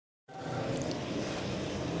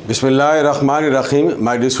Bismillahirrahmanirrahim.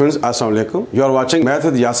 My dear students, Assalamu alaikum. You are watching Math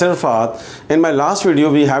with Yasir Fahad. In my last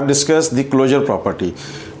video, we have discussed the closure property.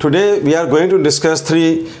 Today, we are going to discuss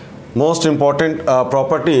three most important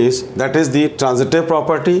properties, that is the transitive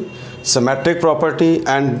property, symmetric property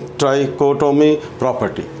and trichotomy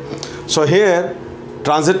property. So here,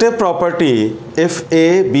 transitive property, if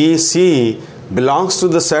A, B, C belongs to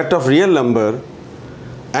the set of real number,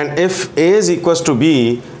 and if A is equals to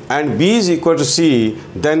B and B is equal to C,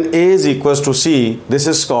 then A is equals to C. This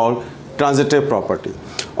is called transitive property.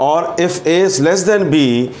 Or if A is less than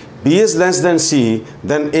B, B is less than C,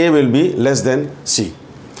 then A will be less than C.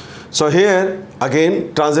 So here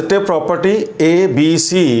again, transitive property A, B,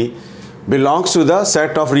 C belongs to the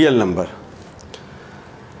set of real number.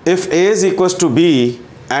 If A is equals to B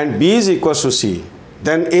and B is equals to C,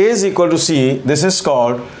 then A is equal to C. This is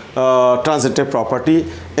called transitive property.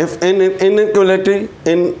 If in inequality,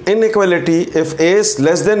 if A is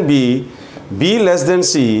less than B, B less than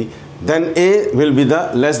C, then A will be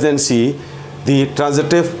the less than C, the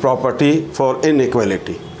transitive property for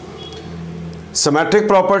inequality. Symmetric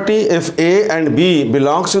property, if A and B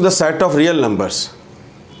belongs to the set of real numbers,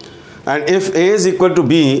 and if A is equal to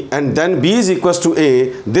B and then B is equals to A,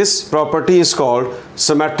 this property is called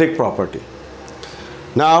symmetric property.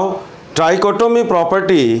 Now, trichotomy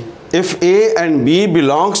property, if A and B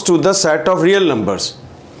belongs to the set of real numbers.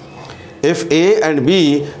 If A and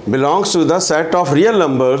B belongs to the set of real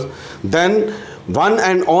numbers, then one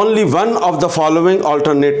and only one of the following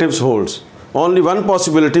alternatives holds. Only one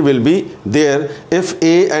possibility will be there if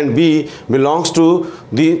A and B belongs to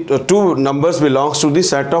the two numbers belongs to the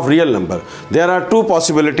set of real number. There are two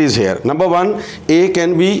possibilities here. Number one, A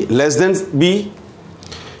can be less than B,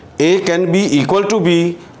 A can be equal to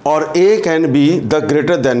B, or A can be the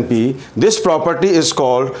greater than B. This property is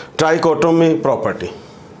called trichotomy property.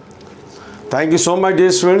 Thank you so much,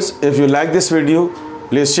 dear students. If you like this video,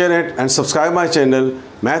 please share it and subscribe my channel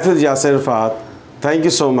Math with Yasir Fahad. Thank you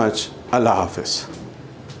so much. Allah Hafiz.